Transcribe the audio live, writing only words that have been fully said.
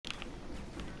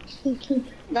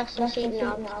That's the same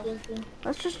now.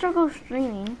 Let's just start go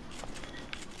streaming.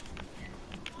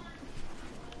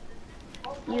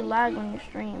 You lag when you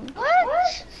stream.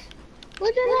 What?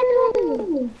 What did I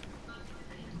do?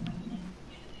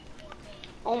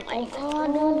 Oh my god,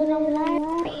 no, I'm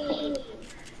lagging.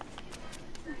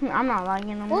 I'm not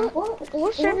lagging no more.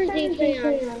 What server do you play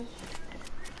on?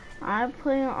 I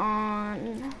play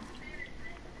on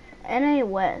NA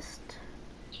West.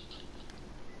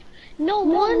 No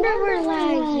wonder we're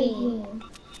lagging.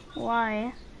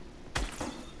 Why?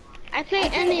 I play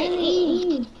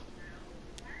NA.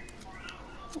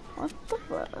 What the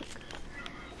fuck?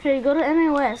 Here, go to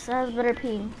NA West. That has better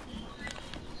ping.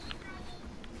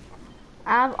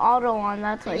 I have auto on.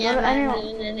 That's why. Yeah, Go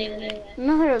to NA.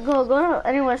 No, here, go to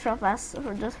NA West real fast.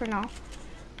 Just for now.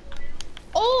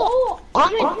 Oh,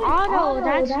 I'm in auto.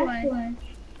 That's why.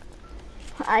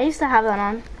 I used to have that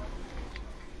on.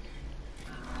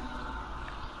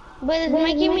 But it's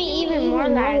making me even more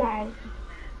lag.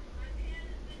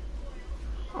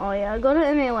 Oh yeah, go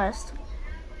to NA West.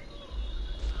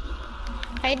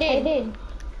 I did.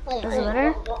 Is it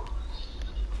better?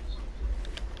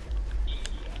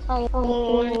 Oh,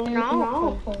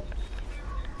 no.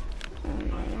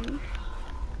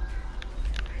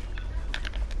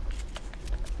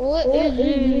 What is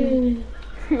it?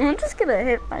 I'm just gonna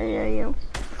hit fire you.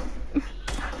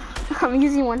 I'm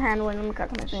using one hand when I'm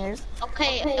cracking my fingers.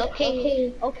 Okay.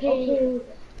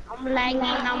 I'm lagging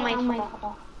on my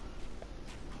phone.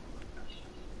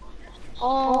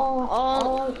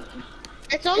 Oh.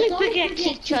 Let's only pickaxe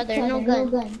each other, no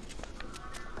gun.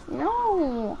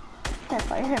 No. Hit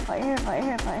fire.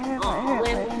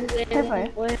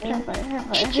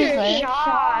 Get your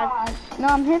shot. No,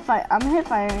 I'm hit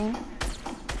firing.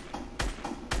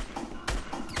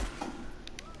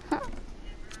 Huh.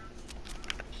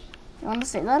 You want to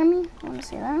say that to me?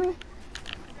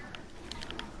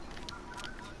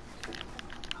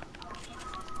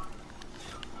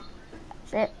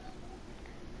 Sit.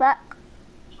 Back.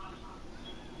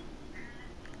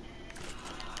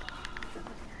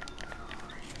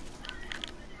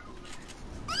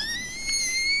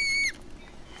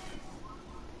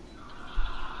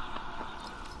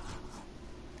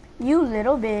 You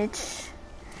little bitch.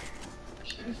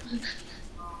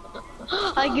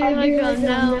 I get my gun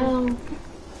now.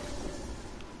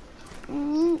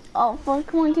 Oh fuck,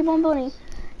 come on, keep on building.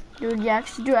 Dude, I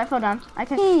fell down. I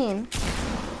can't.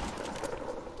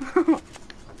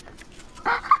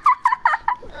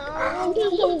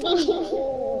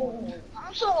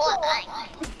 I'm so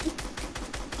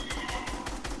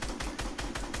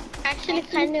actually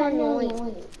kind of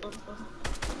annoying.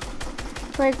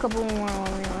 Play a couple more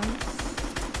only ones.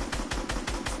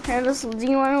 Here, do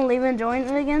you want to leave and join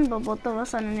it again? But both of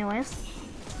us on anyways.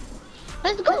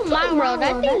 Let's go my world.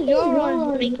 I think your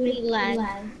world makes me lag.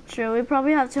 Sure, we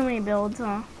probably have too many builds,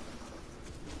 huh?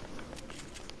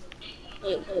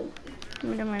 Wait, Let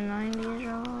me do my 90s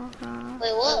off.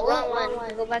 what? Wrong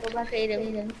one. Go back to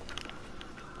creative.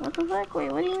 What the fuck?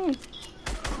 Wait, what do you mean?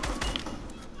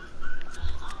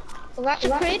 Go back to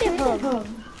creative mode.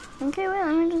 Okay, wait,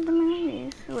 let me just do my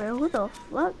 90s. Wait, who the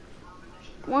fuck?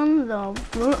 One the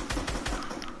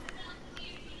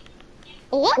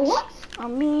What? I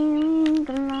mean,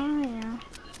 denial.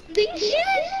 Big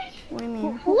shit. What do you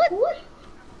mean? What?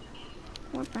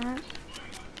 What the heck?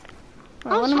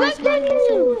 Wait, I'm what am I supposed to do?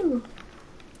 spectating.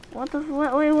 What the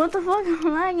fuck? Wait, what the fuck?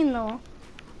 I'm lagging though.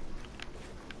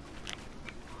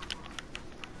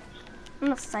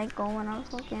 I'm a psycho when I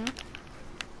was looking.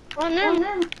 Oh no.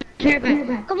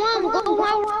 Come on, go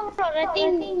my world. I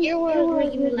think your world is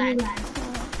making me lag.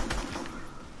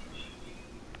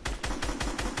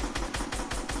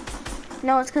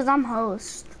 No, it's because I'm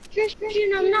host.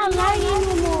 Christian, I'm not lagging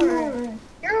no more.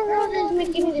 Your world is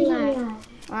making me lag. Well,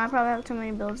 I probably have too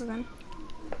many builds then.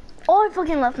 Oh, I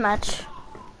fucking left match.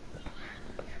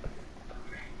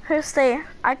 Here, stay.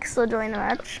 I can still join the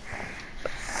match.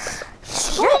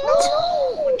 Shit!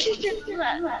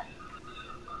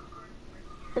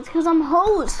 It's because I'm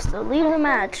host. Leave the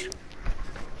match.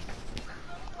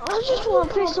 I just want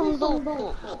to play some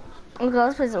Duel. Okay,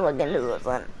 let's play some fucking Duel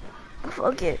then.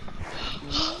 Fuck it.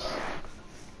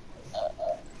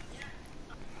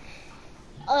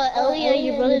 Elia,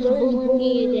 your brother's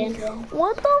bullying me again.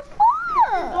 What the fuck?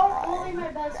 Don't bully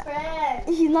my best friend.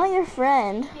 He's not your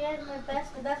friend. He is my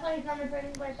best friend. That's why he's not my friend.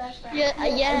 He's my best friend. Yeah,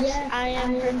 yes, I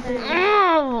am her friend.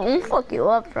 I'll fuck you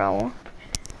up, bro.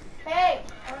 Hey,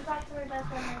 I want to talk to my best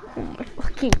friend. Oh my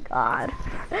fucking god.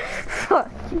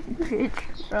 Fuck you,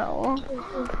 bitch, bro.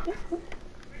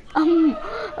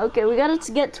 Okay, we gotta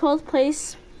get 12th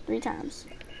place 3 times.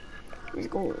 Let's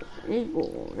go. Let's go.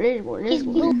 Let's go. Let's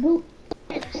go.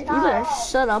 You better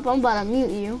shut up. I'm about to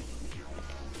mute you.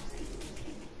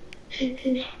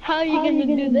 How are you gonna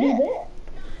do that?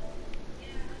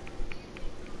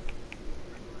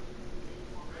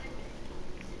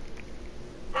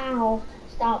 Ow.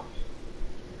 Stop.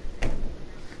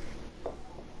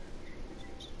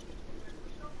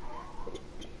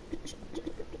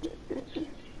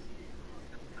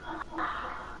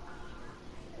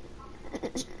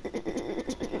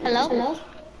 Hello? Hello?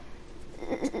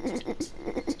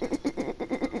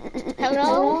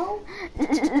 Hello?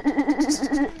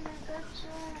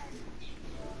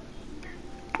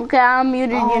 Okay, I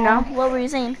muted you now. What were you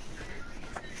saying?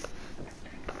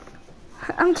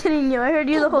 I'm kidding you. I heard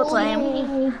you the whole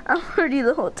time. I heard you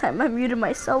the whole time. I muted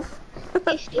myself.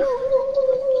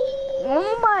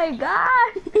 Oh my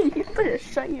god! You better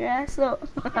shut your ass up.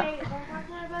 Hey, don't talk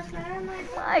to my best friend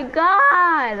like My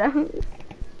god!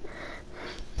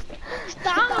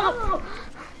 Stop! Oh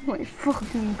my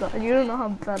fucking god. You don't know how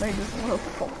bad I just want to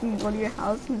fucking go to your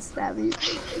house and stab you.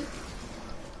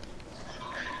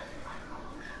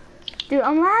 Dude,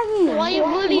 I'm lagging. Why you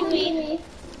bullying me?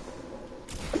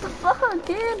 What the fuck,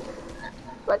 dude?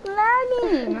 Like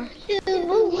lagging. You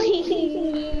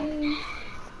bullying.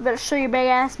 Better show your big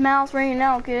ass mouth right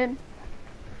now, kid.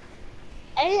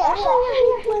 Hey, I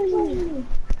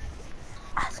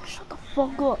I said shut the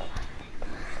fuck up.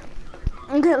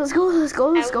 Okay, let's go, let's go,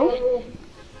 let's go.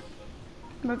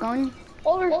 We're going.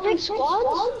 over 6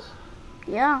 squads?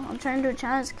 Yeah, I'm trying to do a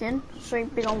challenge, kid. Show your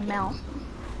big old mouth.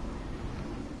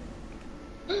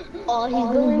 Oh, he's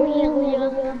bullying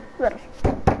me. Better.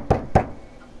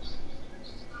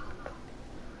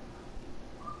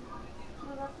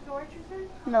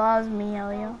 No, that was me,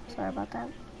 Elio. Sorry about that.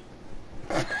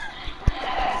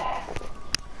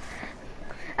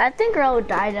 I think Ro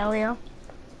died, Elio.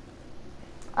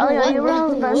 Elio, you were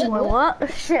the best one.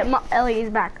 What? Shit, Elio's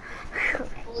back.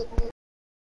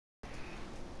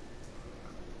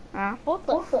 What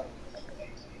the?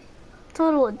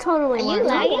 Totally. Are you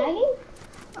lagging?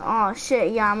 Oh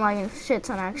shit, yeah, I'm lagging shit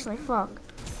ton actually. Fuck.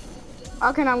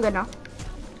 Okay, now I'm good now.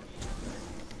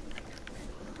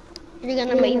 You're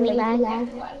gonna make me lag?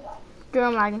 Dude,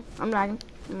 I'm lagging. Okay,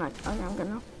 I'm good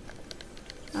now.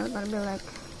 I was about to be like,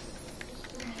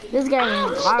 this game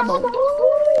is horrible.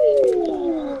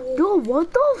 Dude,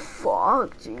 what the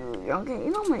fuck, dude? You're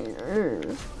getting on my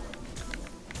nerves.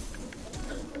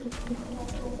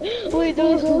 Wait,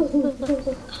 I'm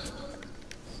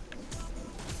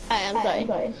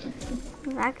sorry.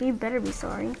 Zach, you better be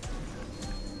sorry.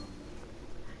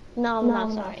 No, I'm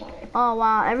not sorry. Oh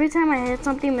wow, every time I hit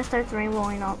something, it starts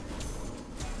rainbowing up.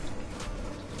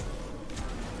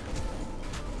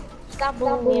 Stop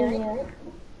bullying me.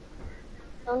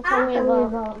 Don't tell me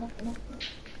about.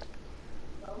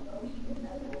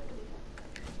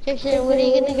 Jason, what are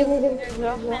you gonna give me your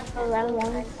girlfriend for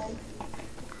Valentine's Day?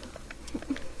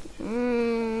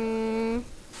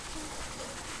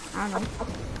 I don't know.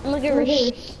 I'm gonna give her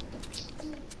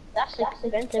That's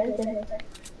expensive.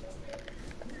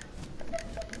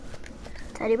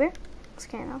 Teddy bear? It's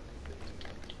okay now.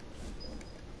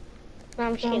 No,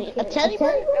 I'm just kidding. A teddy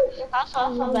bear? That's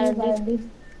also better, dude.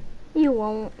 You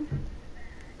won't.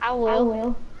 I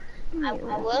will. I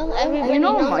will. Everybody You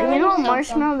know, knows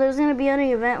Marshmallow. There's gonna be an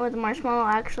event with Marshmallow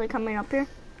actually coming up here.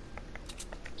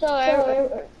 So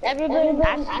everybody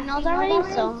actually knows already.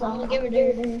 So I'm gonna give her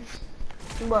the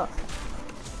What?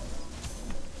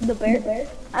 the bear.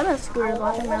 I bet Scooter's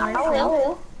watching my live I stream.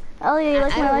 will. Elliot, you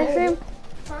like my I live stream?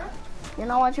 Huh? You're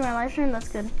not watching my live stream? That's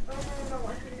good.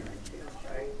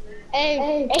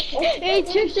 Hey,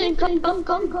 Tristan, come.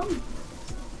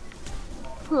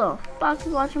 Who the fuck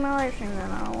is watching my live stream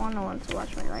then? I don't want no one to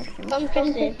watch my live stream. Come,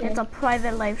 Tristan. It's a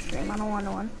private live stream. I don't want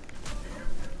no one.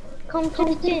 Come,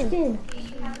 Tristan.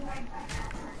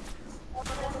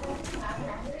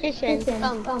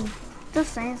 Tristan, come.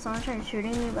 Just saying, someone tried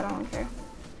shooting me, but I don't care.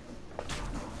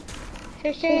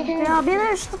 Tristan. Yeah, I'll be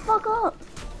there. Shut the fuck up.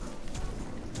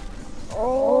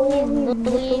 Oh,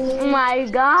 My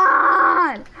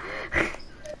god!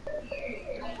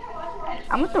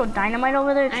 I'm gonna throw dynamite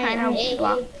over there trying to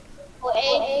block.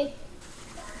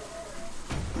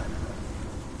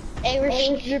 Hey, we're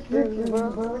strippers,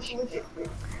 bro.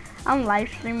 I'm live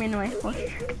streaming my phone.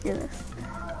 Do this.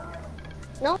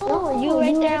 No, you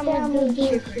right there. I'm gonna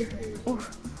do strippers.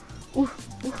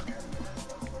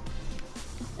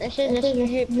 This is a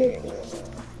stripper.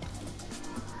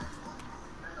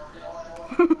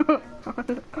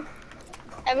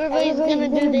 Everybody's gonna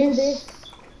do this.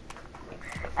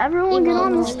 Everyone get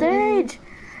on the stage!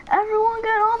 Everyone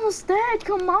get on the stage!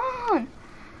 Come on!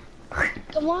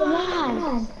 Come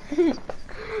on.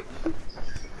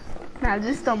 Nah,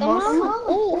 just the Come most. on.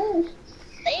 Oh,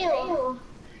 damn.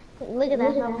 Look at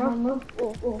that, bro.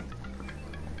 Oh.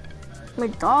 My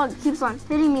dog keeps on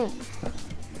hitting me.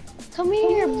 Come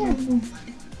here.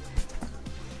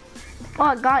 Oh,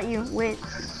 I got you. Wait.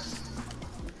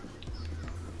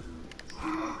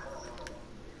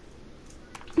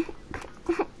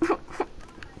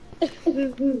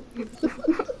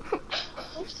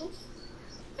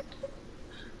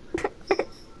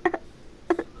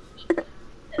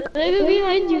 Look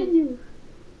behind you.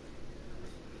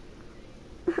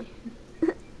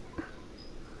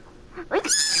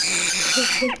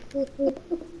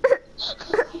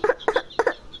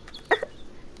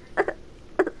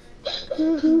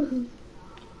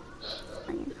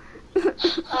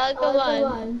 Come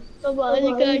on. Come on,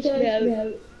 you guys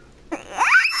know.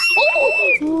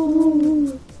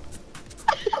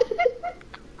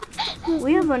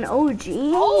 We have an OG.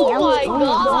 Oh my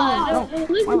god.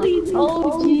 Look at these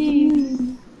OGs.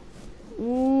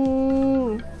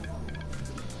 Ooh.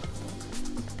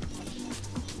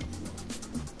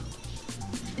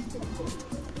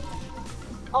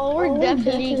 Oh, we're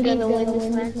definitely gonna win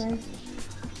this match.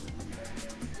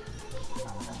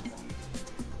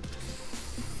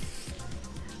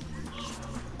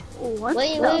 What?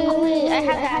 Wait. I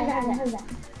have that.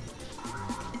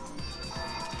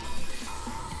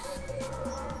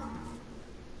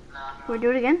 We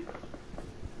do it again?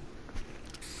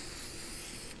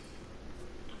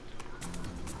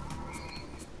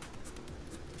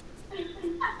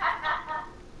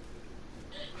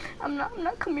 I'm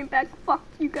not coming back. Fuck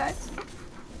you guys.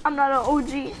 I'm not an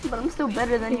OG, but I'm still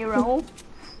better than you, Raul.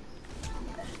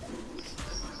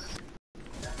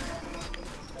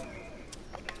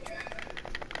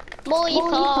 Boy,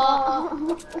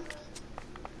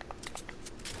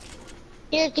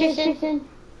 here, Tristan.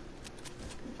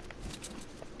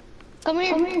 Come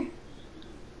here.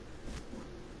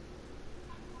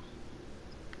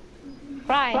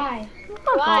 Fry.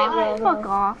 Fuck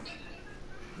off.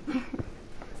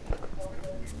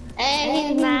 Hey,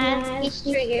 he's mad. He's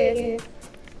triggered.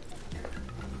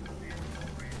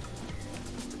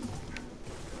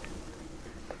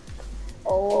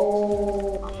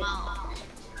 Oh.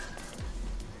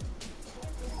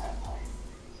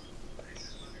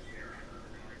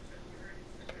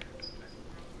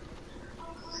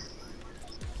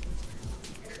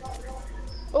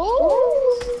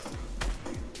 Oh.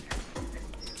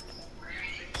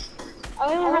 I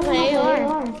don't have an AR.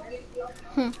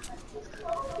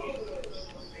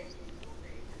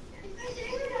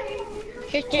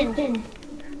 Tristan.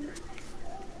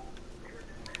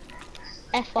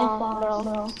 F off,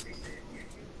 bro.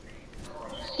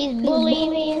 He's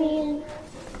bullying me.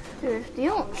 Dude, if you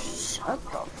don't shut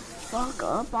the fuck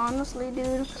up, honestly,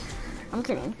 dude. I'm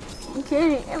kidding.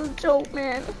 I'm a joke,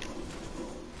 man.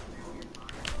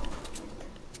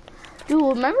 Dude,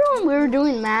 remember when we were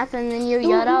doing math and then you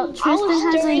yelled out, Tristan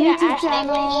has a YouTube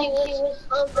channel? She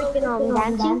was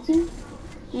freaking dancing.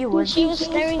 You would. She was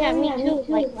staring at me too,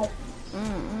 like.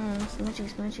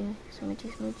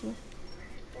 Smoochy.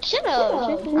 Shut up.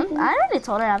 I already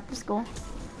told her after school.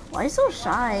 Why are you so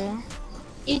shy?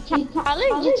 You tell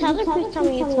her, please tell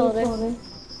me you told her.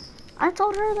 I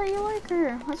told her that you like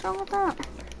her. What's wrong with that?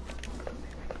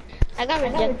 I got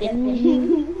rejected.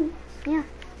 Yeah.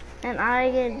 And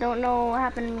I don't know what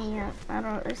happened to me yet. I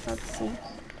still have to see.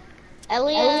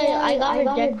 Elia, I got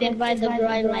rejected by the girl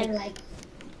I like.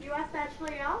 You asked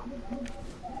Ashley out?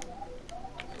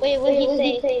 Wait, what did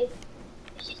he say?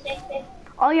 She say?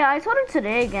 Oh yeah, I told her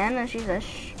today again and she said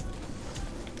shh.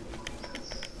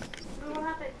 What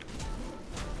happened?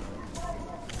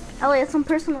 Elliot, some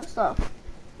personal stuff.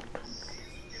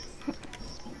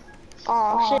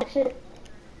 Oh shit.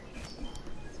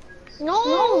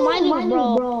 No, mine is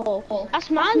bro. That's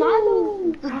mine.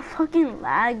 I'm fucking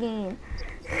lagging.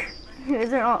 You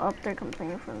guys are all up there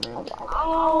complaining for me.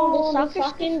 Oh, the soccer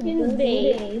skin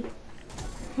booty.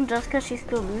 Just cause she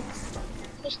still loots.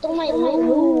 He stole my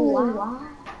loot.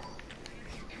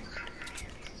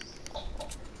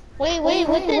 Wait,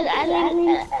 what did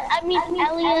Elia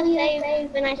say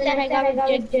when I said I got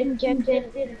rejected? She doesn't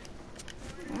care.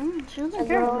 She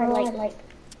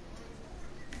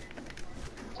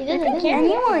doesn't care.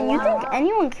 You think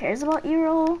anyone cares about you,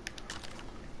 Raul?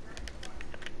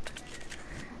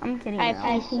 I'm kidding.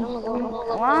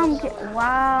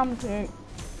 Wow, I'm kidding.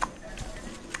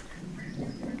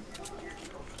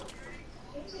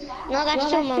 No, that's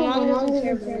true. My mom doesn't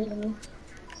care about me.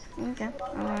 Okay,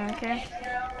 okay.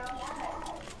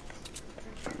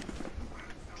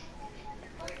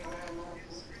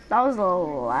 That was the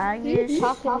laggiest.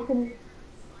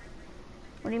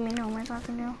 What do you mean, who am I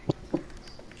talking to?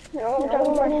 No, I'm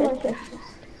talking about my sister.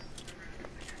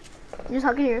 You're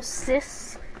talking to your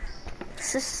sis?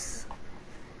 Sis?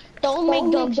 Don't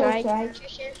make dogs, right?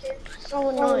 So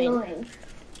annoying.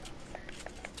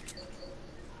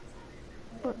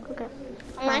 Okay.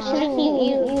 I'm actually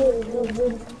meeting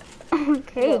you.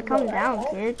 Okay, calm down,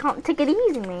 kid. Take it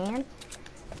easy, man.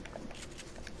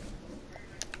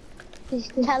 He's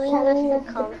telling us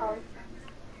to come.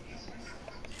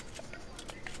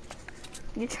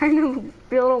 You're trying to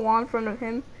build a wall in front of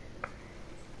him?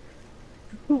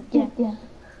 Yeah.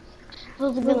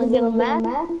 Who's gonna get him mad?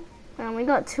 And we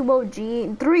got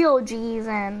 3 OGs,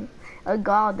 and a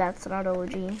god that's not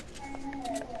OG.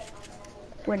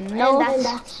 With no... And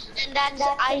that's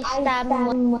Ice Stab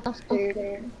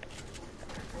Mustard.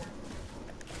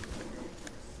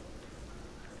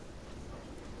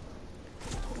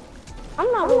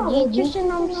 I'm not OG, just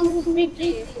an OG.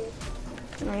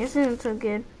 No, this isn't so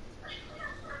good.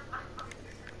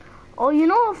 Oh, you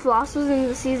know Floss was in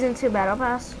the Season 2 Battle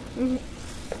Pass?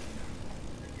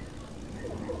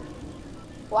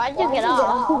 Why'd you get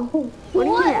off? What do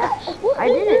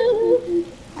you mean?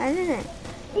 I didn't.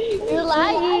 You're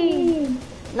lying.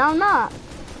 No, I'm not.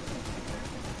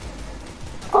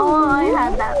 Oh, I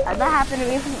had that. That happened to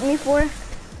me before.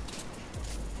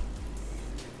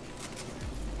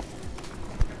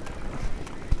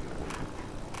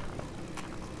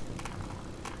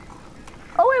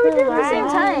 Oh wait, we did it at the same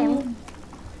time.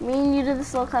 Me and you did the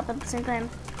slow clap at the same time.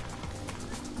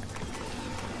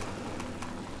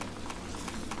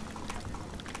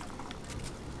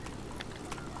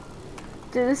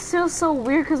 Dude, this feels so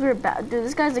weird because we're bad. Dude,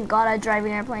 this guy's a god at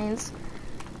driving airplanes.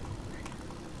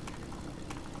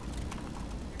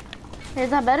 Is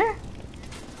that better?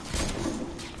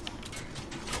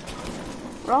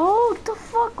 Bro, what the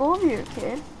fuck? Go over here,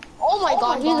 kid. Oh my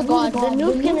god, he's a god. The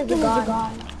new skin is a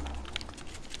god.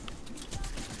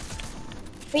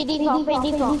 Free default.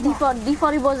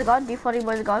 D40 boy's a god. D40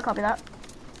 boy's a god. Copy that.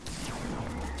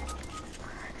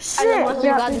 Shit. then once you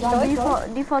Yeah, got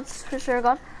the default's for sure a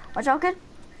god. Watch out, kid.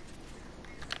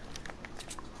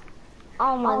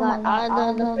 Oh my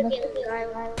god, the freaking guy.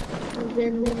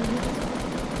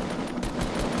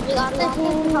 You got this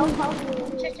in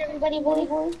check everybody,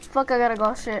 boy. Fuck, I gotta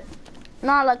go. Shit.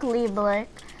 Not luckily, but like,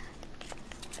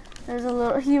 there's a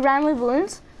little. He ran with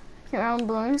balloons. I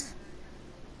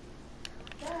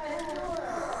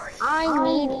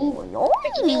need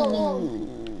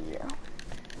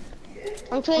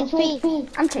I'm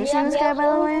I'm chasing this guy,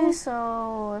 by the way,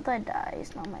 so if I die,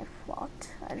 it's not my fault.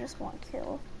 I just want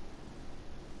kill.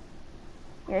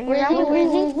 Yeah,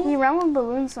 he ran with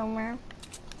balloons somewhere.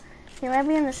 He might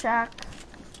be in the shack.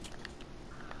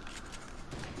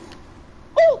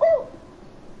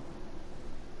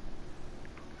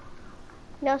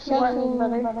 No,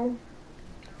 brother.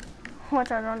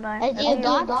 Watch out, don't die. Is he a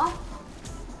god?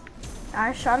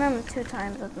 I shot him 2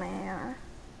 times with my AR.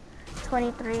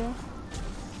 23.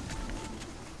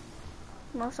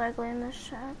 Most likely in the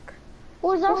shack.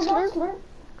 Who's that, slurp?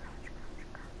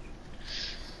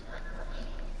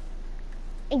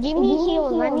 Give me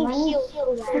heals, I need heals.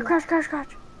 Hey, crouch.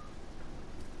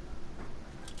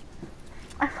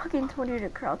 I fucking told you to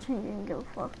crouch and you didn't give a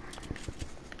fuck.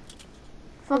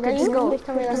 Fuck it, just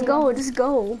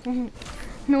go.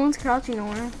 No one's crouching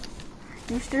nowhere.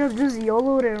 You should have just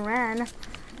YOLO'd and ran.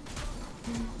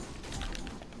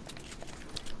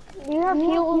 Do you have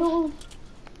heals?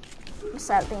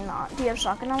 Sadly not. Do you have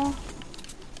shotgun ammo?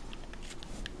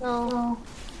 No.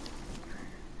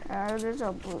 There's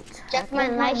a boot. Check my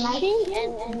nice sheet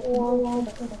and you'll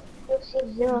see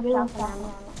 0 shotgun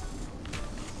ammo.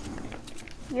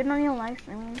 You're not even live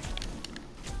streaming.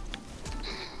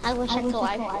 I wish I could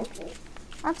live stream.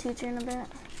 I'll teach you in a bit.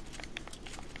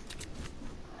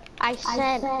 I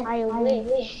said I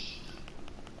wish.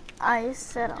 I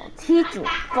said I'll teach you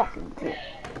fucking kid.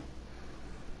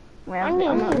 Wait, I'm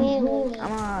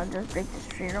gonna just break this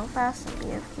tree real fast and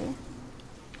BFK.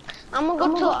 I'm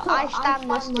gonna go to Ice Stab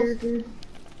Mustard.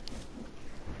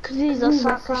 Cause he's a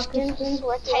soccer skin.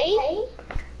 Sweaty?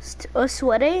 A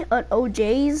sweaty? An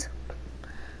OJ's?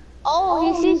 Oh,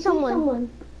 he sees someone.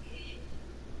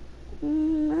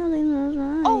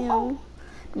 Oh.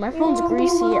 My phone's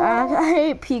greasy. I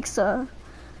hate pizza.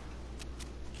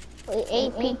 We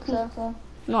ate pizza.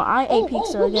 No, I ate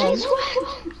pizza again.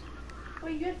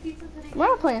 Wait, you had pizza today? We're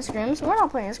not playing scrims. Look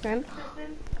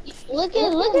at this.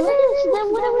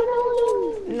 Then what are we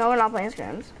doing? No, we're not playing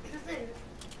scrims. Tristan,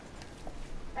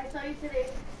 I saw you today.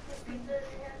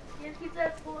 You have pizza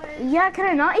at school. Yeah, can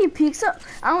I not eat pizza?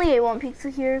 I only ate one pizza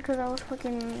here because I was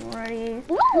fucking ready.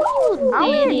 Woo, I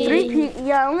only ate Diddy. 3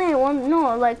 yeah, I only ate one.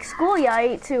 No, like school, yeah, I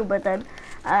ate 2, but then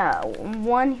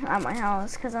one at my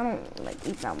house because I don't like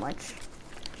eat that much.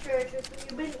 Sure, Tristan,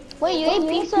 you've been eating. Wait, you ate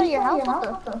pizza at your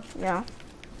house? Yeah.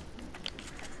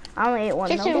 I only ate one.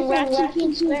 Tristan, though. we're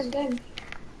actually square.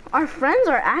 Our friends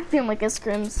are acting like a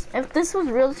scrims. If this was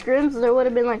real scrims, there would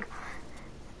have been like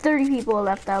 30 people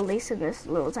left at least in this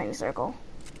little tiny circle.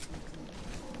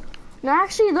 No,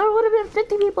 actually, there would have been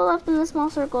 50 people left in this small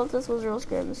circle if this was real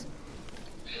scrims.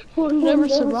 We'll never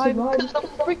survive because I'm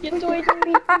freaking toy.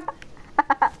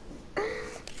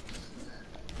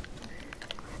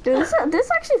 Dude, this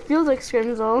actually feels like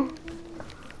scrims though.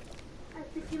 I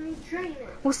think you need training.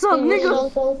 What's up,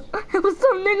 nigga? What's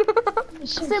up, nigga?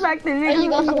 Stay back there,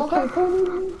 You got nigga. some crack?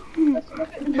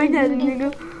 Back there,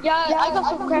 nigga. Yeah, I got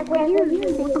some crack right here.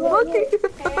 What the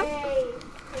fuck? Hey.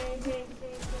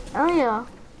 Oh yeah.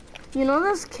 You know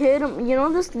this kid? You know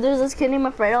this? There's this kid named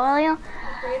Alfredo, Elia.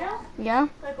 Alfredo? Yeah.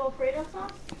 Like Alfredo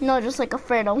sauce? No, just like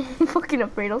Alfredo. Fucking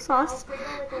Alfredo sauce. Alfredo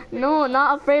like Alfredo. No,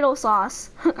 not Alfredo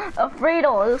sauce.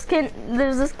 Alfredo. This kid.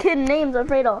 There's this kid named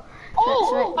Alfredo.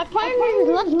 Oh, my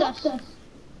partner left us.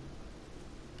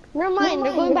 Never mind,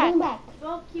 they're going back.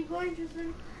 Well, keep going,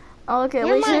 Tristan. Oh, okay.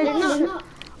 Never Wait, mind, should- they're not.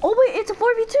 Oh wait, it's a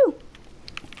 4v2.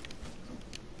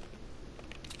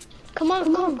 Come on.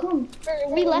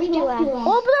 We left you at.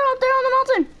 Oh, but they're out there on the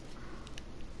mountain.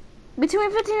 Between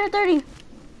 15 and 30.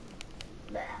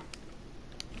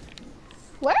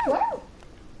 Where?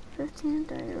 15 and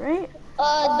 30, right?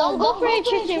 Don't go for it,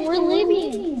 Tristan. We're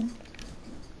leaving.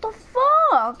 The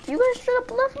fuck? You guys should have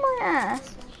left my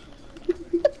ass.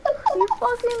 You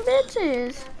fucking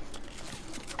bitches.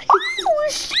 Oh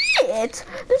shit!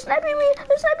 They're sniping me!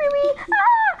 They're sniping me!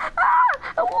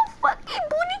 I want fucking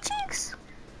booty cheeks!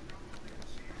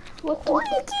 Booty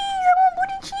cheeks! I want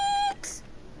booty cheeks!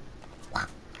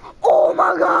 Oh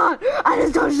my god! I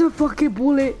just dodged the fucking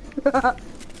bullet! Holy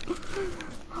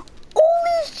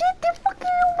shit! They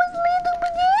fucking almost landed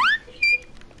over there!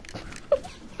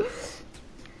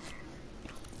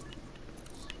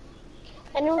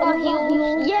 Anyone got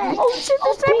healed? Yes. Oh shit,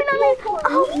 they're sniping at me!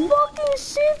 Oh fucking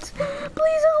shit!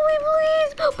 Please help me,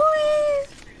 please!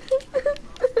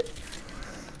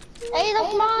 Hey,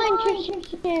 that's mine, Tristan.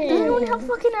 Does anyone have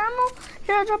fucking ammo?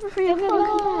 Here, I'll drop it for you.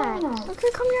 Fuck.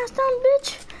 Okay, come your ass down, bitch.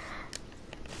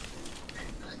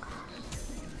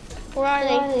 Where are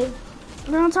they?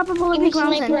 We're on top of Polar Give me Peak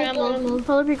sniper Mountain. ammo.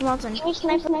 Polar Peak Mountain. Give me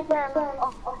sniper ammo.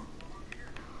 Oh.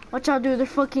 Watch out, dude. They're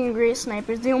fucking great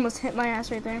snipers. They almost hit my ass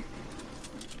right there.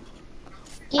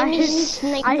 Give me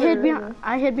sniper.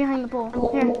 I hid behind the pole.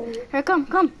 Here, come.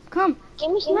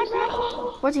 Give me sniper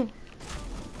ammo. What's he?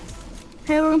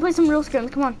 Hey, we're gonna play some real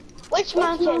scrims. Come on. Which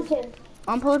mountain?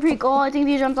 On Polar Peak. Oh, I think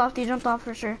they jumped off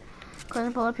for sure. Cause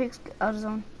in Polar Peak's out of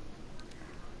zone.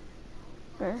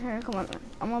 But here, come on.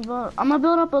 I'm gonna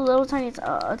build up a little tiny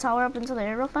tower up into the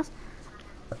air real fast.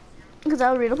 Cause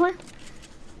I would read a play.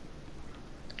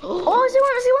 Oh, I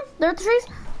see one. They're at the trees.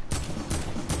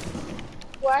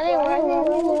 Where are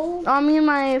they? Me and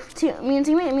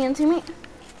teammate.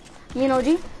 Me and OG.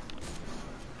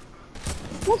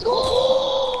 Let's go.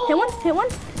 Hit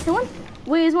one.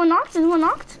 Wait, is one knocked? If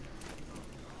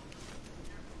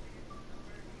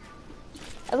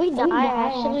we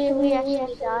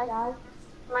actually die,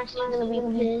 I'm actually gonna be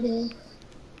pissed.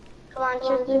 Come on,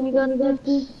 Tristan, we gotta do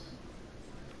this.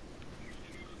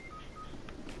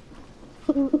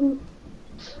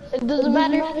 It doesn't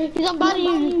matter. He's on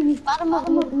body. Bottom of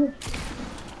him.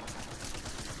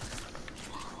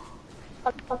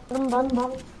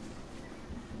 Bottom.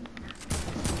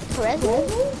 Ready?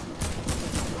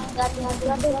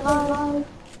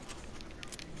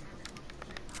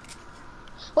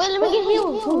 Wait, let me get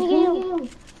healed.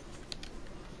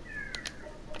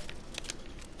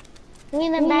 Give me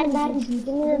the bandages.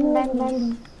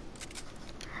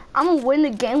 I'm gonna win the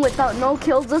game without no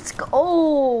kills. Let's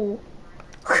go.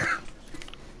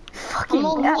 Fucking,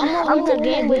 I'm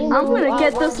gonna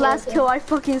get this last kill. I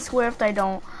fucking swear if I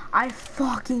don't.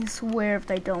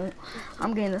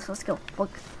 I'm getting this last kill.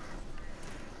 Fuck.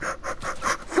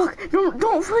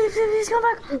 Don't, please come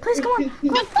back. Please come on.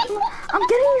 I'm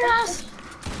getting your ass.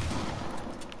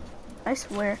 I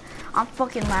swear. I'm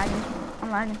fucking lagging.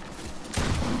 I'm lagging.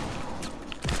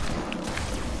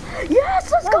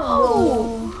 Yes, let's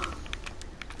go.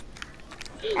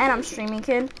 And I'm streaming,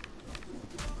 kid.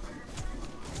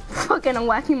 Fucking, I'm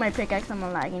whacking my pickaxe. I'm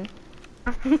lagging.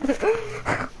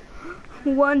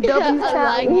 One W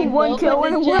chat. One kill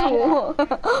in the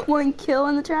one kill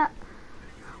in the chat.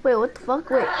 Wait, what the fuck?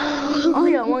 Wait. Oh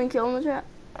yeah, one kill in the chat.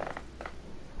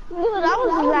 Dude, I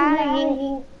was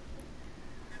lagging.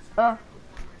 What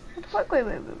the fuck? Wait.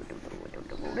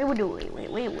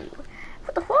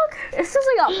 What the fuck? It says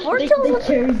I got 4 kills.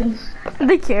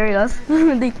 They carried us.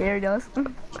 They carried us.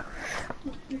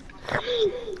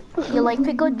 You like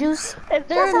pickle juice? If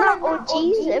they're not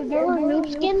OGs, if they're noob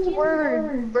skins,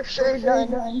 we're for sure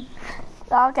done.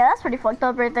 Okay, that's pretty fucked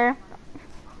up right there.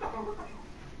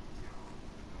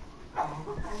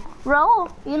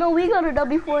 Raul, you know we got a dub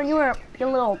before and you were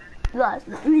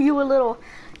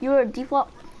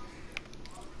default.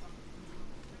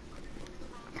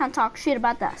 Can't talk shit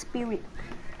about that spirit.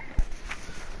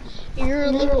 You're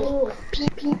a little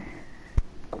pee-pee.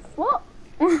 What?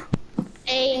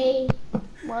 Hey.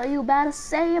 What you about to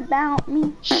say about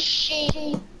me? Shit.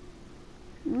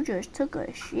 You just took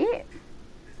a shit.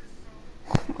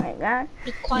 Oh my god.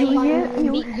 Be quiet,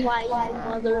 be quiet,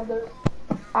 mother.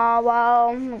 Oh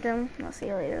well, okay. I'll see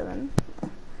you later then.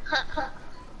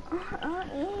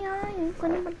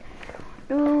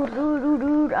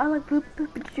 Dude, I like poop,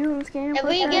 I'm scared. If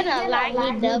we get a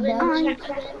laggy dub in the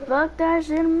chat, fuck that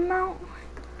shit out.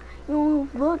 You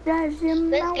fuck that shit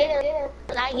let's out. get a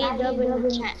laggy dub in the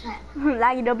chat.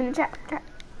 Laggy dub in the chat.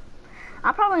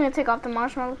 I'm probably gonna take off the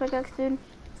marshmallow pickaxe, dude.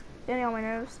 Getting on my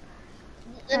nerves.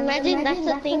 Imagine that's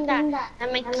the thing that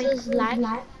makes us lag.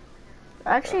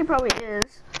 Actually, it probably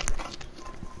is.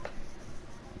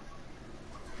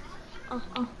 Come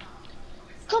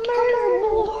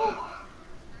here.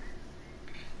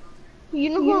 You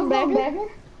know who I'm better?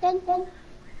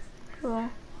 Cool.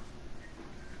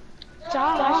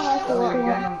 Josh.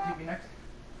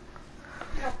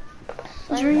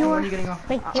 Junior, When are you getting off?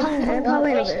 Big chunk.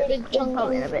 probably in a bit. Big chunk.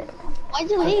 Probably in a bit. Why'd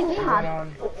you leave?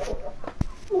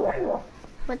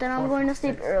 But then I'm going to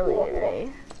sleep early today.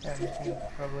 Yeah, me too,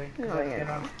 probably. No, Have to you're get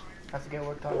not. on. Have to get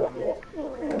work done.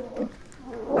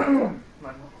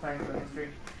 My planning for history.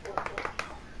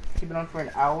 Keep it on for an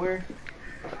hour.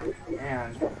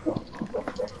 And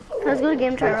Let's go to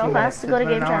game chat real fast. Go to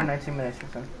game an hour, chat. 19 minutes or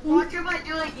so. Watch your butt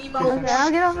doing emo. Okay,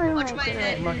 I'll get off my Watch my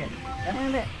head. Morgan. in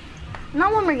a bit.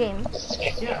 Not one more game.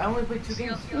 Yeah, I only played 2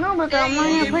 games. No, but I'm not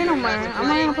gonna play no more. I'm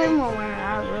not gonna play more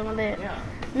in a bit. Yeah.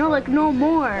 No, like no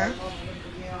more.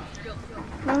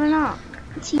 No, we're not.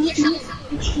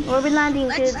 Where we landing,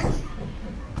 kids? I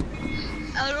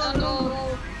don't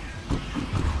know.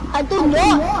 I don't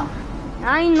know.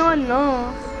 I know,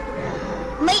 no.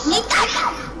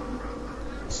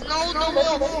 Snow the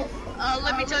Wolf.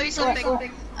 Let me tell you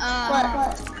something.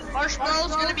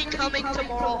 Marshmallow's gonna be coming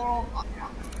tomorrow.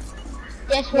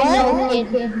 Yes, we know, kid.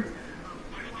 In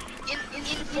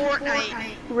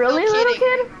Fortnite. Really, No little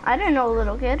kidding. kid? I didn't know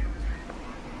little kid.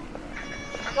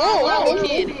 Oh, Little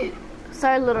kid.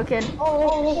 Sorry, little kid.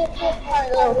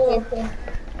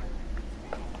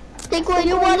 Think when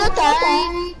you wanna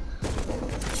die.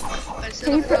 I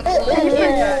said a friend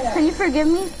slow. Can you forgive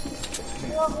me?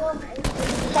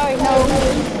 Sorry, no.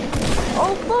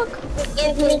 Oh fuck!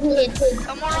 Forgive me, kid.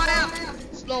 Come on out.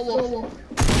 Snow Wolf.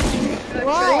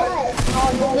 What?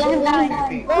 Let him die.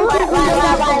 Be quiet. Let him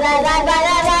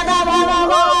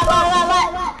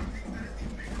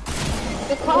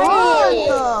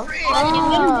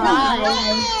die.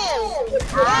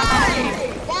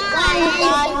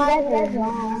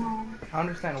 I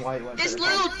understand why you went This to the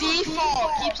little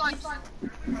default keeps on.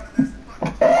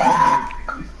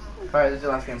 Alright, this is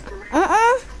your last game.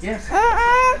 Yes.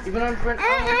 You've been on for an hour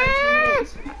and 19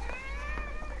 minutes.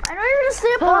 I don't even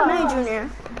stay up all night, Junior.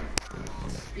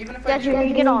 Even if I Yeah, do, Junior,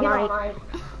 you get all night.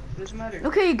 it doesn't matter.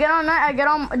 Okay, you get on night, I get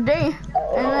on a day,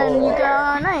 and then you get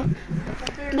on night.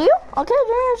 Deal? Okay,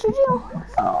 Junior, it's your deal.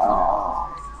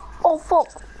 Oh fuck.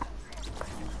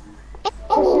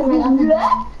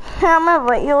 Yeah, I'm gonna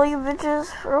invite you, all you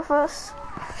bitches, real fast.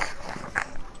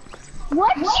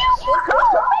 What?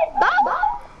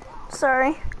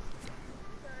 Sorry.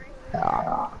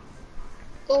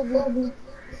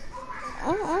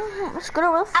 Scooter,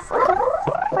 real fucking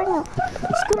find you.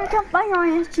 Scooter can't find you on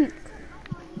his cheek.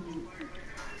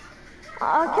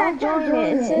 I can't join it.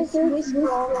 It says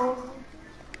whisper.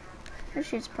 This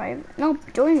shit's private. No,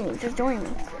 join me. Just join me.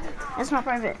 It's not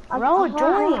private. Bro,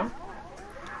 join.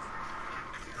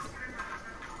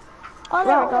 Oh,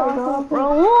 there we go.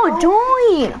 Bro,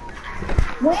 join.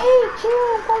 Wait,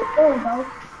 chill. There we go.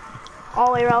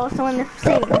 Oh, wait, Raul, still in the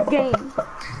same game.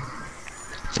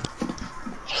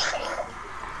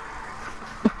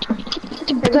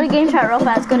 Go to game chat real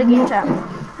fast. Go to game chat.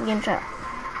 Game chat.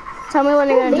 Tell me when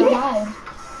you're gonna do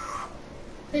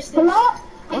it. Hello?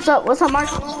 What's up? What's up, Mark?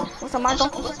 What's up, Marco?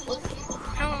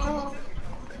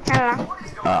 Hello.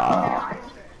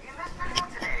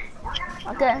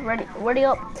 Okay, ready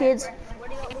up, kids.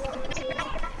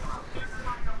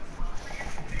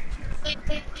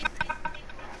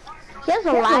 He has a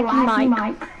laggy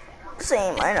mic.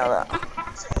 Same, I know that.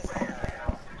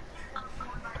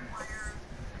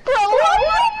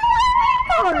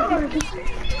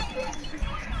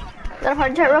 Gotta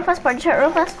party chat real fast, party chat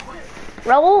real fast.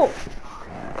 Raul!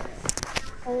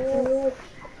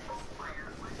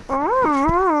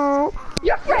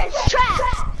 Your friend's trapped!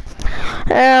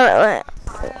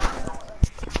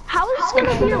 How is this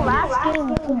gonna be your last game?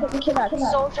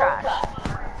 That's so trash.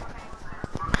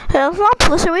 Yeah, it's not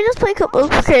pussy, we just play couple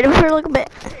creative for like a bit.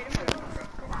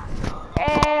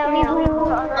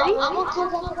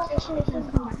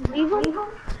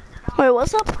 Wait,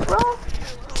 what's up, bro?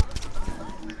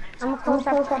 I'm gonna close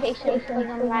application because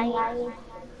I'm lying.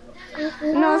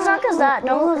 No, it's not cause that.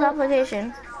 Don't close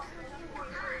application.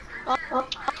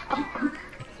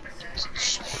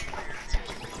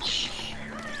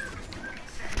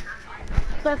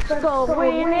 Let's go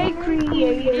win a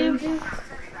creative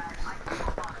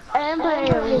and play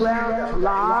around the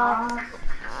block.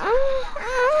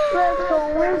 Let's go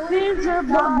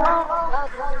invisible.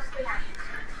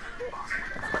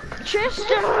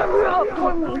 Tristan, hurry up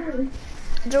for me.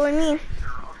 Join me.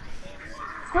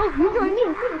 No, you join me.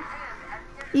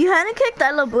 You hadn't kicked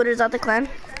I Love Booters out the clan.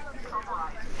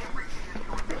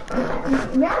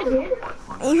 Yeah, I did.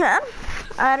 You had?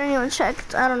 I didn't even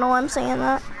check. I don't know why I'm saying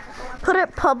that. Put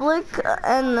it public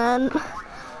and then.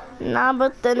 Nah,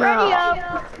 but then. Ready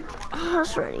up.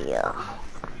 That's ready up.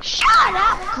 Shut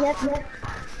up. Yep.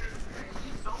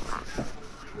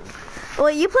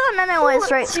 Wait, you play on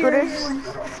NOS, right, Scooter?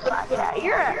 Yeah,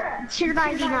 you're at tier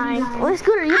 99. Wait,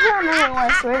 Scooter, you play on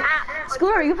NOS, right?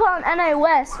 Scooter, you play on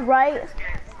NOS, right?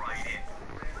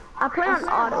 I play on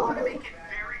auto.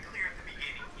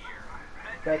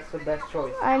 That's the best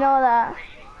choice. I know that.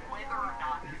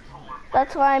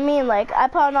 That's what I mean, like, I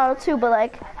play on auto too, but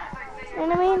like, you know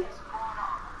what I mean?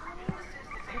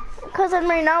 Because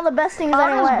right now the best thing is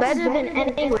Auto's NOS. better than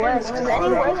NA West, because NA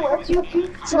West puts you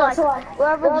to like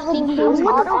wherever the thing is.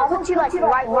 Auto puts you like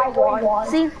right where you want.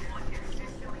 See?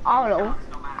 Auto.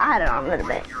 I had it on a little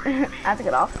bit. I took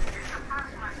it off.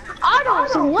 Auto,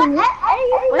 so what?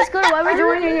 Wait, Scooter, why would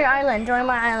you join your island? Join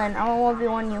my island. I won't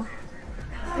 1v1 you.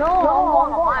 No, I'm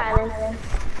going on my island.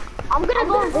 I'm gonna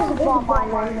go invisible on my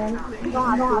island. You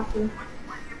don't have to.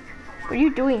 What are you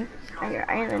doing at your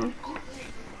island?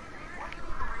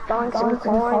 Throwing some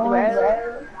corn, bro.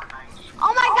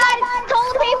 Oh my god, it's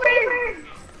toilet paper!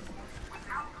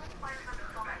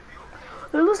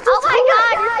 Let's do Oh my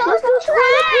god, let's do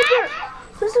toilet paper!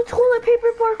 Let's do toilet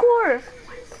paper parkour!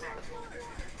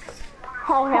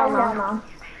 Oh hell no.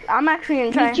 I'm actually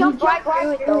gonna try. You jump right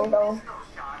through it though.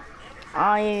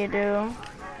 Oh, yeah, you do.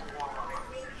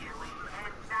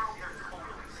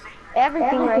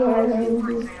 Everything right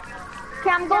here. Okay,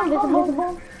 I'm going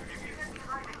visible.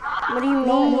 What do you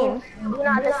mean? Do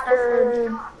not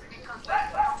disturb.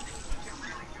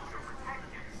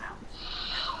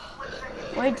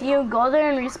 Wait, do you go there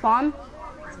and respawn?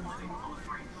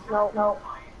 No.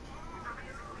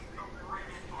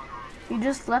 You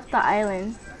just left the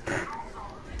island.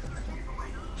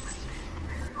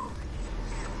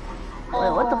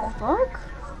 Wait, what the fuck?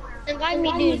 Invite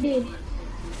me, dude.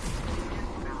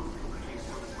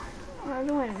 What am I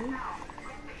doing?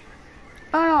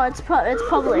 Oh no, it's public. What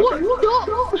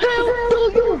the hell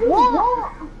do you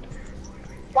want?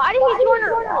 Why did he join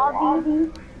our lobby?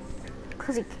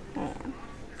 Cause he can.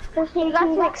 You got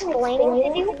some explaining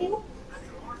to do?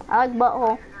 I like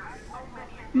butthole.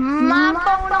 My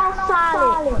phone on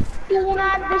silent. Do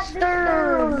not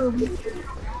disturb.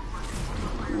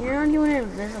 You're not even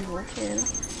invisible, kid.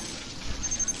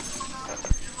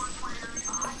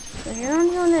 You're not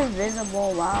even invisible,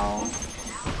 wow.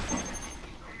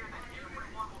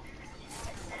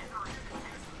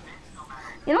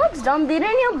 You know what's dumb? They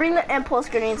didn't even bring the impulse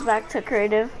grenades back to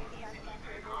creative.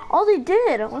 Oh, they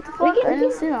did. What the fuck? I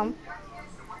didn't see them.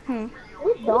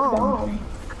 We're dumb.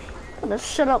 Let's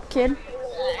shut up, kid.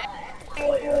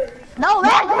 No,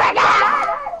 man!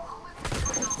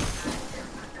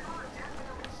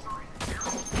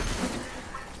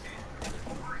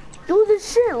 Dude,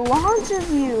 this shit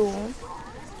launches you.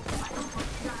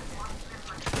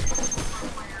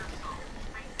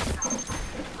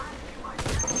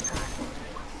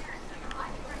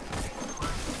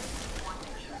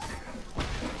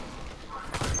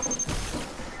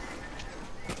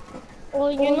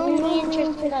 Well, you know me and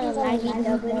Tristan got a laggy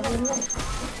dub. We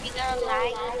got a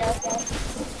laggy dub.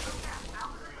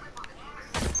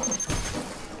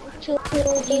 Two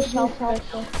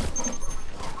self-help.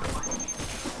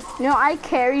 You know, I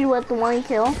carried with the 1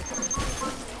 kill.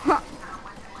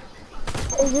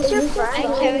 Is this your friend?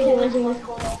 I carried with one.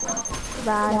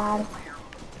 Bad.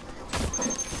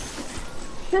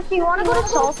 Tristan, you wanna go to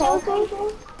Salty?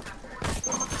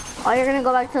 Oh, you're gonna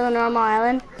go back to the normal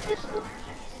island?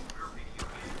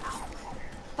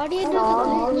 How do you do this?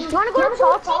 You wanna go to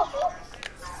Salty?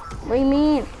 What do you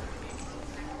mean?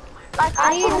 Like,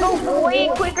 I need to go way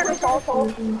quicker to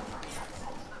Salty.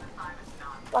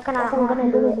 What can I'm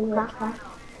gonna do it.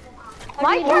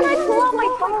 Why can't I pull out my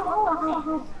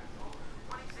phone?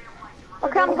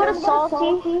 Okay, I'm gonna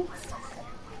Salty.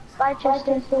 Bye,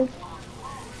 Tristan.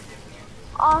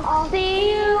 I'll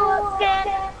see you again.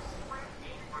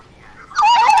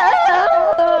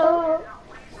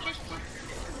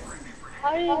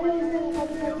 How do you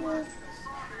do?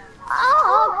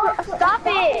 Oh, stop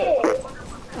it!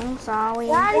 I'm sorry.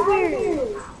 Get out of here!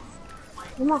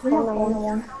 I'm not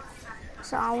going to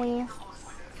Sorry.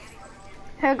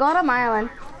 Here, go to my island.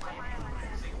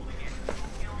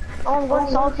 Oh, I'm going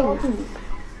Salty.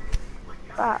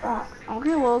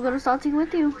 Okay, we'll go to Salty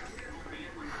with you.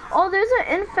 Oh, there's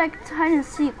an infect hide and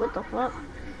seek. What the fuck?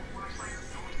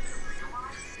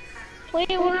 Wait,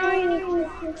 where are you?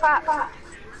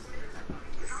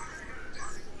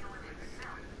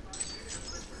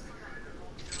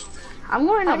 I'm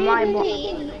going to my block.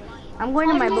 I'm going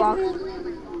to my block.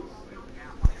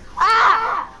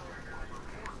 Ah!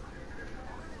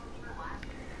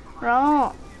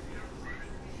 Bro.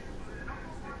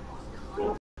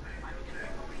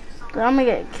 Then I'm gonna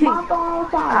get kicked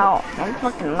out. I'm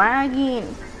fucking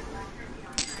lagging.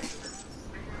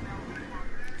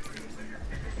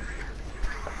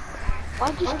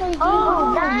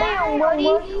 Oh, damn, buddy.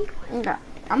 Okay,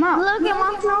 I'm out. Look at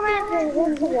my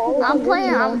snowman. I'm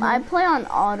playing. I play on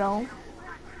auto.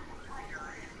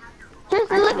 Just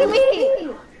look at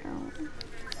me.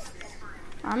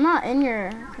 I'm not in your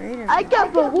creative. I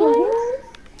got balloons.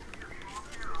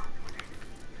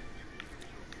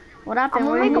 What happened?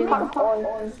 I'm Where gonna you make a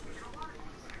parkour.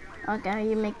 Okay,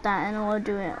 you make that and we'll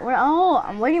do it. Where? Oh,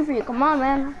 I'm waiting for you. Come on,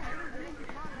 man.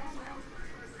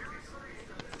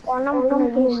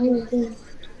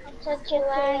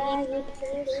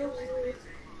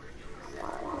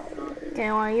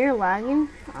 Okay, while you're lagging,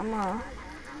 I'm gonna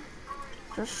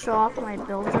just show off my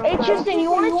build. Hey Tristan,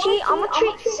 you wanna cheat? I'm gonna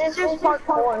cheat scissors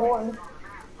parkour.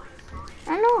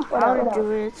 I know how to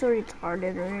do it. It's so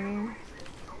retarded already.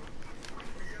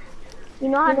 You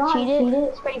know how to cheat it?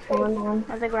 It's pretty fun, man.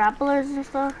 Are the grapplers and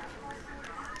stuff?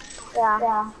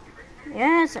 Yeah.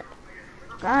 Yes.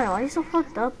 God, why are you so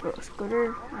fucked up, bro?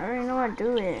 Scooter? I already know how to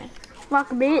do it. Fuck,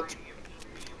 bitch.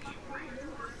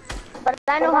 But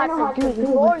I know how to do it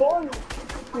before.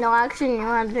 No, actually, you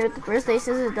know how to do it. The first day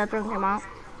Scissors Death Run came out.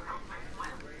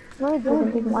 No, it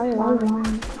didn't. Why are you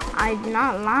lying? I did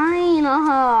not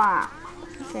lie.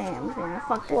 Okay, I'm saying,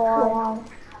 fuck it. Wow.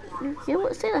 You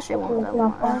say that shit won't that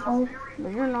much.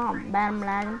 But you know how bad I'm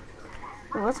lagging.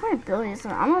 Wait, what's my building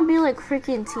sensitivity? I'm gonna be like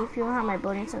freaking T-Fuel and have my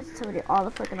building sensitivity all the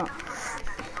fucking up.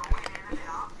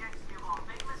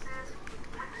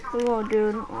 Whoa,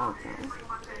 dude. Okay.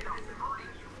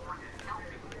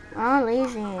 Oh,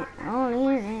 lazy. Oh,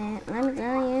 lazy. Let me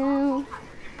tell you.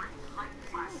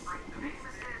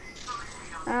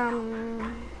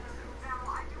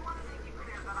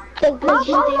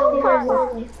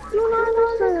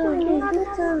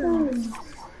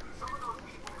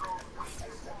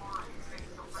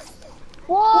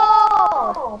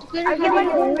 Whoa! I get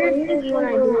like a weird thingy when I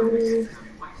do this.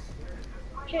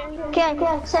 Okay,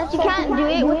 since you can't do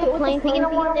it with the plane thing, I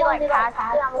want to like pass it.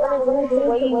 I'm gonna do it the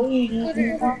way you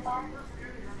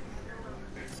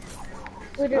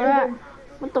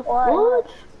What the fuck?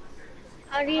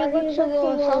 How do you go to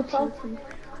Salty?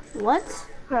 What?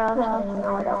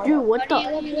 Dude, what the?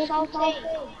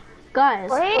 Guys,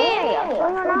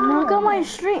 look at my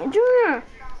stream. Junior,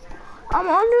 I'm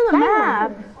under the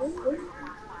map.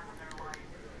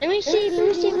 Let me see,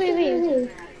 baby.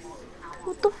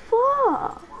 What the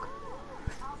fuck?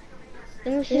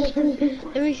 Let me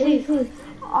see.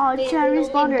 Oh, chat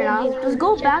respawned right now. Just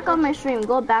go back on my stream.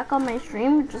 Go back on my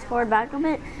stream. Just forward back a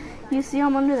bit. You see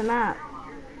I'm under the map.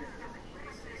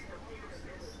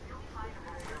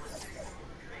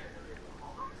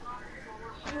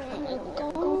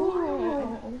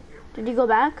 Did you go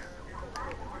back?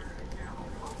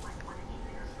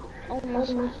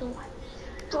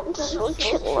 Don't switch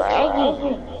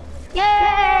laggy.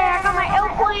 Yeah, I got my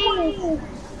airplane.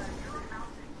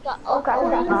 Okay.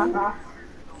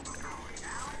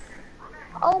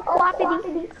 Oh,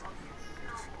 quappity.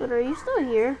 But are you still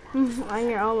here? On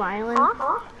your own island?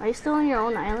 Huh? Are you still on your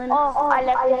own island? Oh, I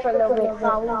left it for a little bit.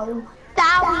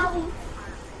 Sorry.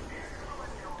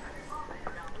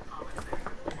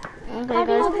 Okay,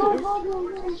 guys,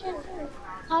 please.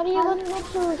 How do you go to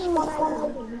spawn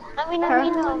island? I mean,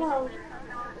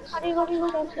 How do you go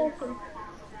to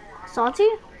Salty?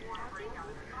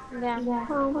 Yeah.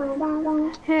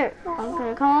 Here,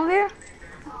 okay, come over here.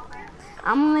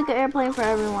 I'm gonna make an airplane for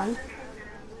everyone.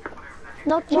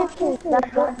 No chicken.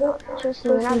 That's not just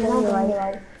you're not doing it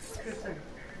right.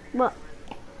 But,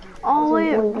 oh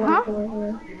wait, huh?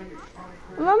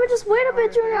 Let me just wait a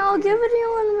bit, Junior. I'll give it to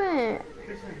you in a bit.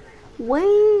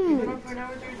 Wait.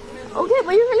 Okay,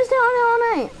 but you're gonna stay on here all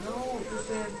night. No,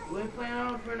 we're playing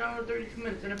out for an hour and 32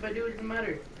 minutes, and if I do, it doesn't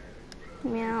matter.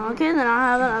 Yeah, okay, then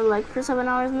I'll have it like for 7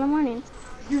 hours in the morning.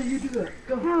 Yeah, you do that.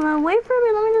 Go. Yeah, man, wait for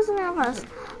me. Let me do something real fast.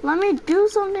 Let me do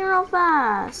something real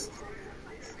fast.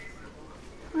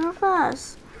 Real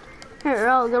fast. Here,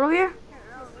 Earl, get over here.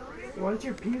 Why is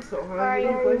your ping so high?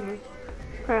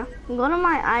 Okay, go to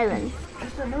my island.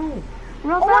 Just a no.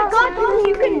 Real Oh my fast. God,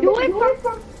 you can do it.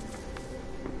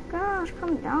 Gosh,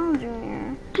 calm down,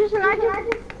 Junior. Just an idea.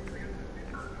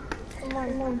 Come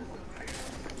on.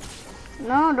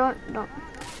 No, don't.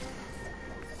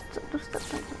 Just step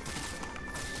back.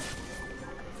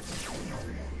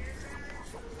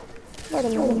 Wait a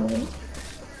minute.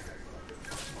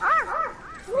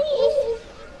 Please.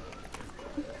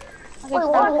 Wait,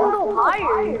 what's so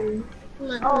higher?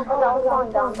 Oh,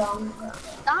 down.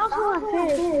 That's what I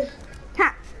fish. Ha!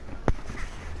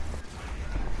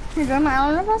 You join my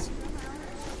island with us?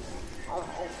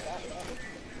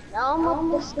 Now I'm up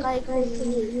the sky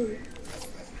crazy.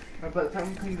 By the time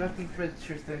we come back in the fridge,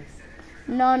 Tristan.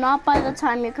 No, not by the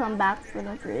time you come back for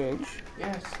the fridge.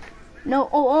 Yes. No,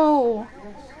 oh.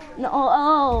 No,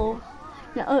 oh.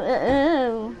 No,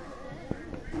 oh.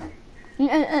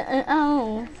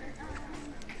 Oh.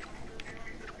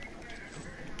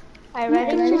 I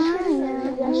ready to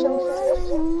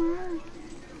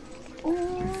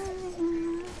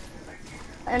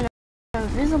An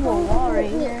invisible wall right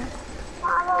here.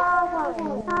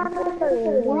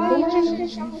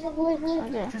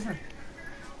 Okay.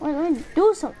 Wait, let me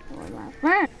do something with my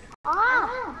friend.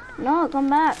 No, come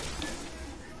back.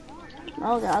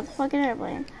 No, get out the fucking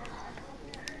airplane.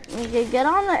 Okay, get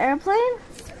on the airplane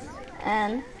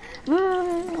and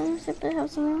let me see if they have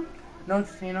something. No,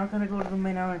 Tristan, you're not gonna go to the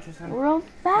main island, Tristan. Real Not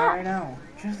fast. right now.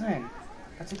 Tristan,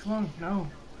 that takes long. No.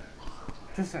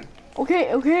 Tristan.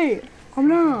 Okay. Calm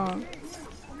down.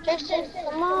 Tristan,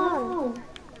 come on.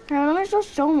 Here, let me just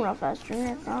show him real fast.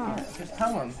 Junior. Just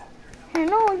tell him. Here,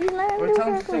 no, you let him Or do tell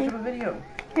him to correctly. search up a video.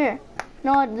 Here.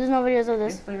 No, there's no videos of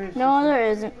this. Yes, there is. No, there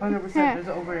isn't. 100%. Here. There's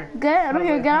over. Get out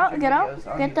here, get out. 100 videos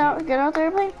on Get out the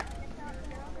airplane.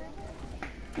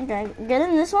 Okay, get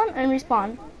in this one and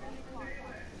respawn.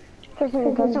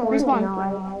 Respawn.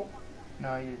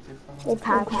 No, you just. They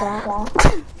patched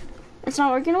that. It's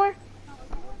not working anymore?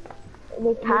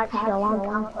 They patched a long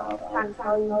time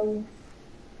ago.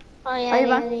 Oh yeah.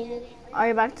 Are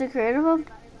you back to creative mode?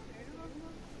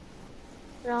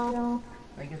 No.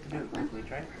 I get to do it quickly,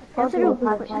 right? You have to do it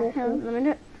quickly. Here, let me do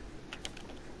it.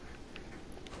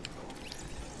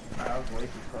 That was way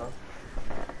too close.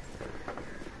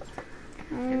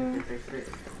 They fixed it.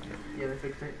 Yeah, they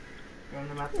fixed it. You on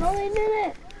the map? No, they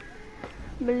didn't.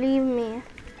 Believe me.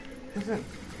 Listen.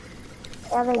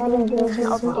 Yeah, they didn't do an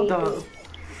update. Duh.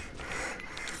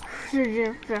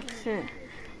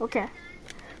 Okay.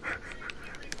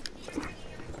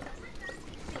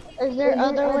 Is there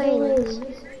other ways?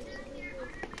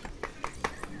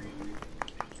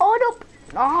 Oh, no.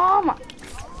 Oh, my.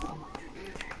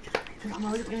 Just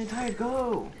now, you're getting tired.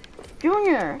 Go.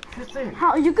 Junior. Tristan.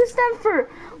 How you could stand for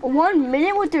 1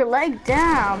 minute with your leg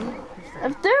down.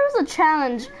 If there was a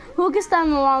challenge, who can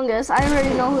stand the longest? I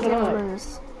already know who's gonna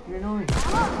lose. You're annoying.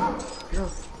 Go.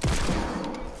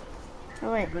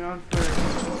 Oh, wait. I've been on for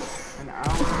an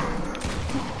hour.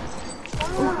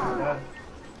 Oh my god.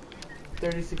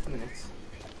 36 minutes.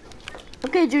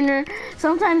 Okay, Junior.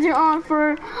 Sometimes you're on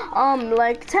for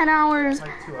like 10 hours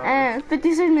Like 2 hours. and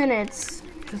 56 minutes.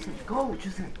 Tristan, go,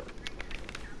 Tristan.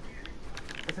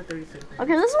 I said 36 minutes.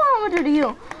 Okay, this is what I'm gonna do to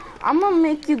you. I'm gonna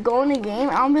make you go in the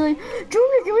game. I'll be like,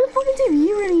 Junior, give me the fucking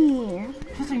TV ready.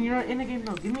 Tristan, you're not in the game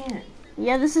though. Give me it.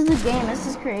 Yeah, this is the game. This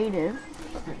is creative.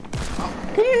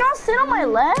 Can you not sit on my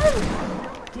leg?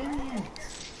 Give me it.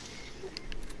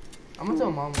 I'm gonna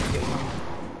tell mom to get one.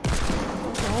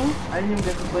 Okay. I didn't even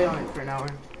get to play on it for an hour.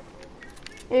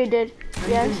 Yeah, you did.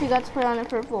 Yeah, she got to play on it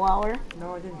for a full hour.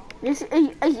 No, I didn't. Yes,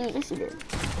 yes, you did.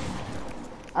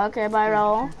 Okay, bye,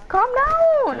 Raul. Calm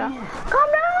down. Calm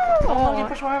Don't fucking down.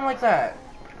 push my arm like that.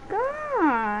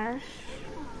 Gosh.